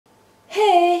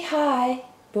Hi,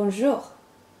 bonjour.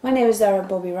 My name is Daira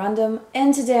Bobi Random,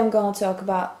 and today I'm going to talk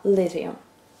about lithium.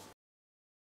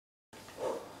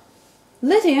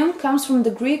 Lithium comes from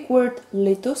the Greek word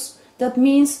lithos, that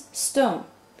means stone,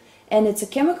 and it's a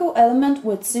chemical element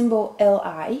with symbol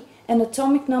Li and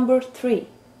atomic number 3.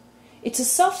 It's a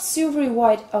soft silvery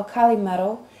white alkali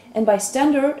metal, and by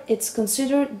standard it's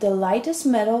considered the lightest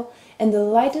metal and the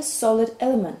lightest solid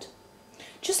element.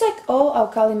 Just like all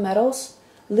alkali metals,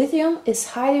 lithium is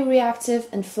highly reactive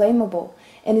and flammable,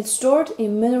 and it's stored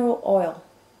in mineral oil.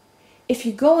 If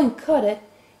you go and cut it,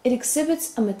 it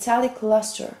exhibits a metallic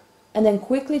luster, and then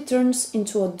quickly turns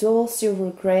into a dull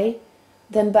silver gray,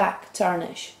 then back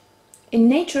tarnish. In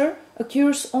nature,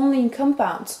 occurs only in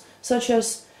compounds, such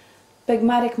as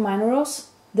pegmatic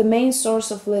minerals, the main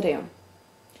source of lithium.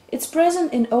 It's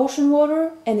present in ocean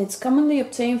water, and it's commonly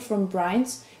obtained from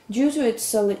brines due to its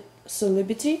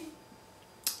solubility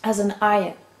as an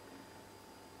ion.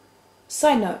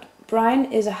 Side note,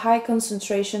 brine is a high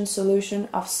concentration solution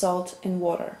of salt in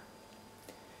water.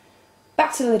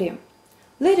 Back to lithium.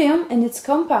 Lithium and its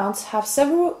compounds have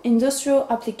several industrial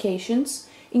applications,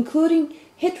 including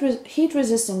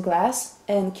heat-resistant glass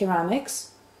and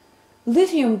ceramics,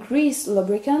 lithium grease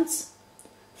lubricants,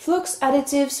 flux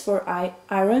additives for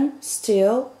iron,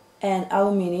 steel, and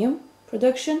aluminium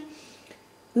production,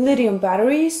 lithium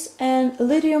batteries, and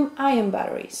lithium-ion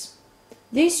batteries.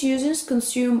 These uses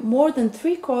consume more than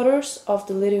 3/4 of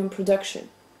the lithium production.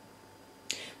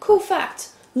 Cool fact,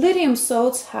 lithium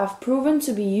salts have proven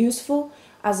to be useful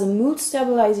as a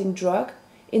mood-stabilizing drug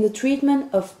in the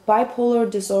treatment of bipolar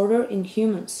disorder in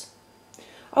humans.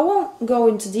 I won't go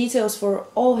into details for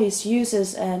all his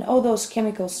uses and all those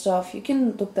chemical stuff, you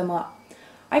can look them up.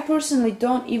 I personally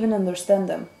don't even understand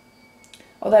them.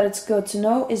 All that it's good to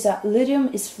know is that lithium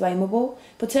is flammable,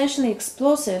 potentially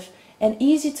explosive, and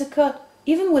easy to cut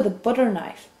even with a butter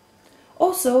knife.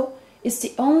 Also, it's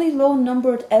the only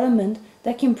low-numbered element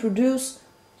that can produce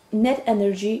net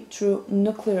energy through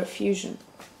nuclear fusion.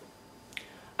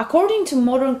 According to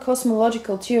modern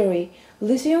cosmological theory,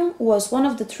 lithium was one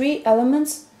of the 3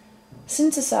 elements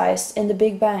synthesized in the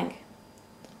Big Bang.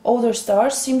 Older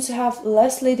stars seem to have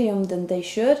less lithium than they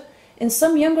should, and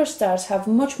some younger stars have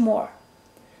much more.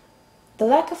 The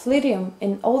lack of lithium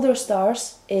in older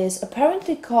stars is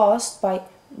apparently caused by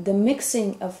the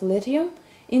mixing of lithium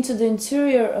into the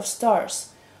interior of stars,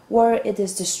 where it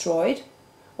is destroyed,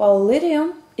 while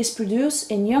lithium is produced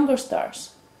in younger stars.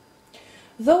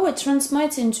 Though it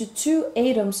transmits into 2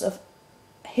 atoms of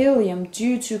helium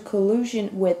due to collision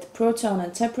with proton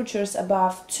at temperatures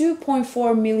above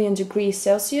 2.4 million degrees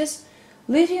Celsius,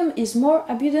 lithium is more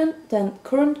abundant than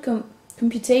current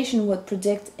computation would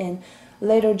predict in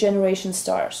later generation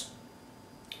stars.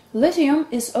 Lithium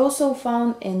is also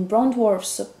found in brown dwarf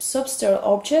substellar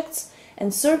objects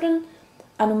and certain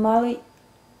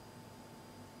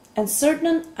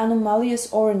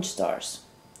anomalous orange stars.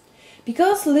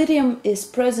 Because lithium is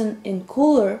present in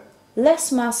cooler,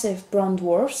 less massive brown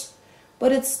dwarfs,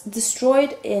 but it's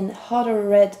destroyed in hotter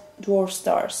red dwarf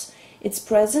stars, its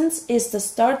presence is the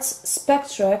star's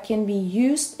spectra can be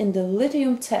used in the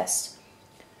lithium test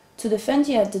to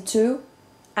differentiate the two,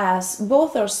 as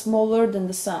both are smaller than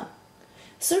the Sun.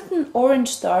 Certain orange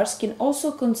stars can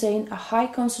also contain a high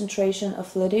concentration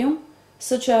of lithium,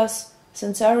 such as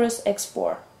Centaurus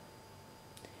X4.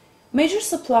 Major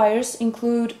suppliers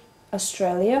include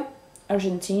Australia,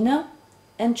 Argentina,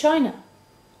 and China.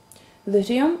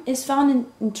 Lithium is found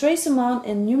in trace amount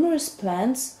in numerous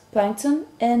plants, plankton,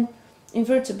 and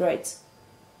invertebrates.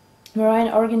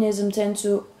 Marine organisms tend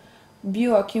to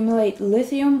bioaccumulate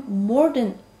lithium more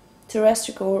than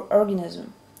terrestrial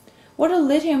organisms. Whether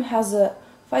lithium has a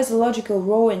physiological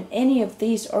role in any of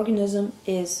these organisms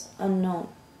is unknown.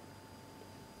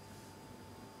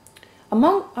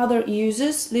 Among other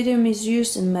uses, lithium is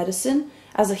used in medicine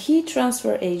as a heat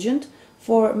transfer agent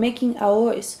for making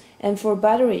alloys and for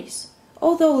batteries.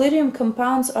 Although lithium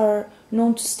compounds are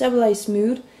known to stabilize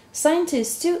mood,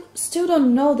 scientists still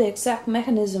don't know the exact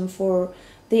mechanism for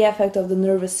the effect of the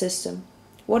nervous system.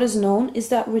 What is known is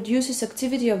that it reduces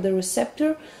activity of the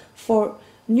receptor for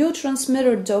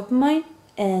neurotransmitter dopamine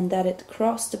and that it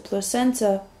crossed the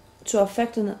placenta to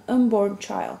affect an unborn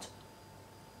child.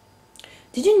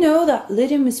 Did you know that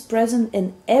lithium is present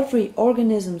in every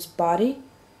organism's body?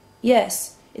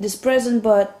 Yes, it is present,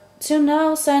 but till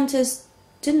now scientists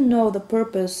didn't know the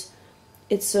purpose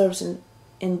it serves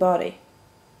in body.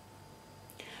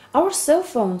 Our cell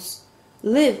phones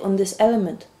live on this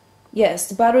element. Yes,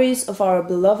 the batteries of our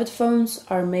beloved phones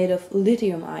are made of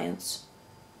lithium ions.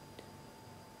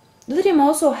 Lithium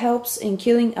also helps in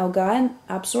killing algae and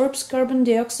absorbs carbon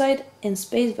dioxide in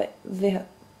space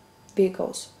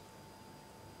vehicles.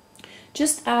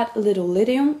 Just add a little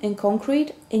lithium in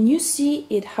concrete and you see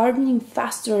it hardening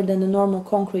faster than the normal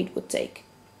concrete would take.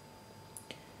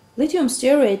 Lithium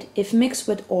stearate, if mixed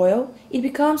with oil, it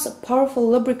becomes a powerful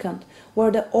lubricant where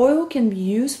the oil can be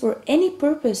used for any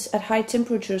purpose at high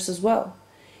temperatures as well.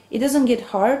 It doesn't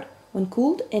get hard when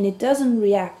cooled and it doesn't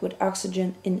react with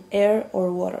oxygen in air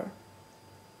or water.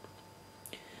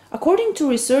 According to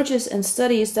researches and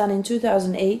studies done in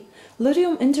 2008,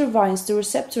 lithium intervenes the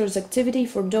receptor's activity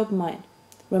for dopamine.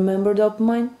 Remember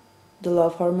dopamine? The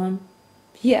love hormone?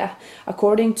 Yeah,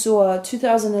 according to a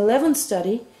 2011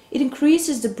 study, it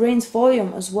increases the brain's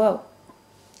volume as well.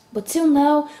 But till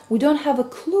now, we don't have a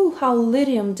clue how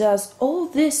lithium does all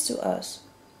this to us.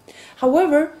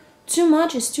 However, too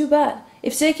much is too bad.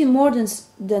 If taken more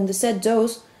than the said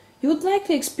dose, you would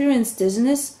likely experience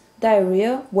dizziness,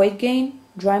 diarrhea, weight gain,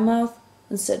 dry mouth,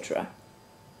 etc.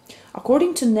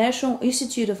 According to National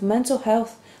Institute of Mental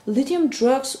Health, lithium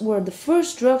drugs were the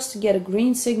first drugs to get a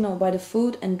green signal by the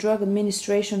Food and Drug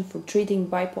Administration for treating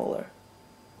bipolar.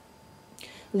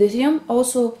 Lithium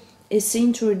also is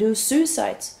seen to reduce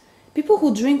suicides. People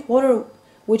who drink water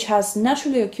which has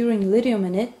naturally occurring lithium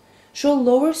in it show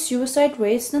lower suicide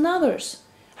rates than others.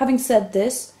 Having said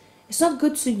this, it's not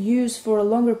good to use for a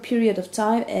longer period of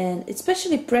time, and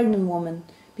especially pregnant women,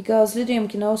 because lithium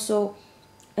can also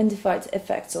amplify its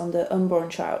effects on the unborn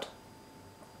child.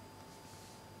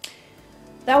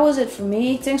 That was it for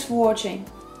me. Thanks for watching.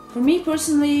 For me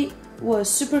personally, it was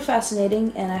super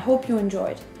fascinating and I hope you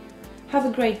enjoyed. Have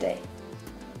a great day.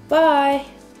 Bye!